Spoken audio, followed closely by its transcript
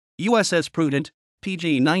USS Prudent,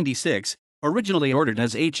 Pg-96, originally ordered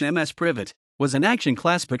as HMS Privet, was an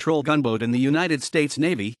action-class patrol gunboat in the United States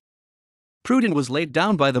Navy. Prudent was laid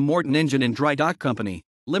down by the Morton Engine and Dry Dock Company,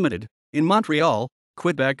 Limited, in Montreal,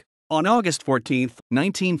 Quebec, on August 14,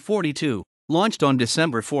 1942, launched on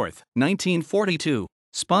December 4, 1942,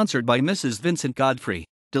 sponsored by Mrs. Vincent Godfrey,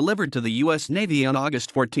 delivered to the U.S. Navy on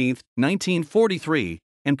August 14, 1943,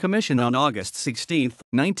 and commissioned on August 16,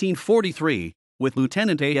 1943, with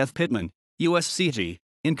Lieutenant A.F. Pittman, USCG,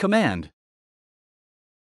 in command.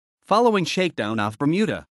 Following shakedown off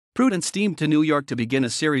Bermuda, Prudent steamed to New York to begin a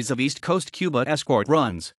series of East Coast Cuba escort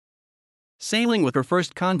runs. Sailing with her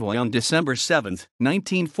first convoy on December 7,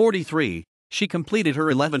 1943, she completed her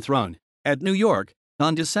 11th run, at New York,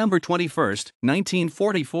 on December 21,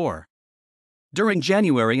 1944. During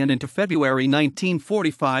January and into February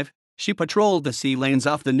 1945, she patrolled the sea lanes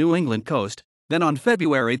off the New England coast, then on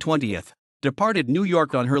February 20, departed New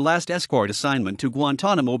York on her last escort assignment to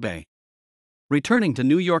Guantanamo Bay. Returning to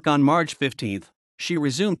New York on March 15, she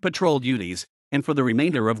resumed patrol duties, and for the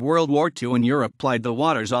remainder of World War II in Europe plied the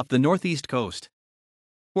waters off the northeast coast.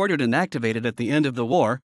 Ordered and activated at the end of the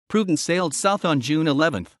war, Prudent sailed south on June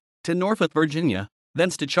 11 to Norfolk, Virginia,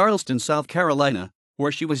 thence to Charleston, South Carolina,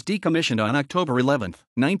 where she was decommissioned on October 11,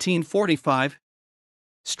 1945.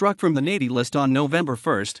 Struck from the Navy list on November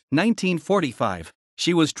 1, 1945,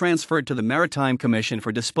 she was transferred to the Maritime Commission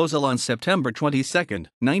for disposal on September 22,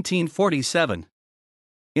 1947.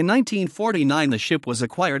 In 1949, the ship was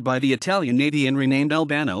acquired by the Italian Navy and renamed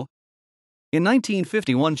Albano. In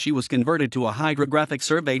 1951, she was converted to a hydrographic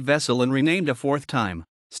survey vessel and renamed a fourth time,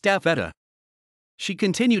 Staffetta. She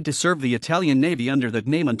continued to serve the Italian Navy under that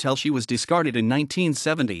name until she was discarded in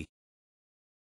 1970.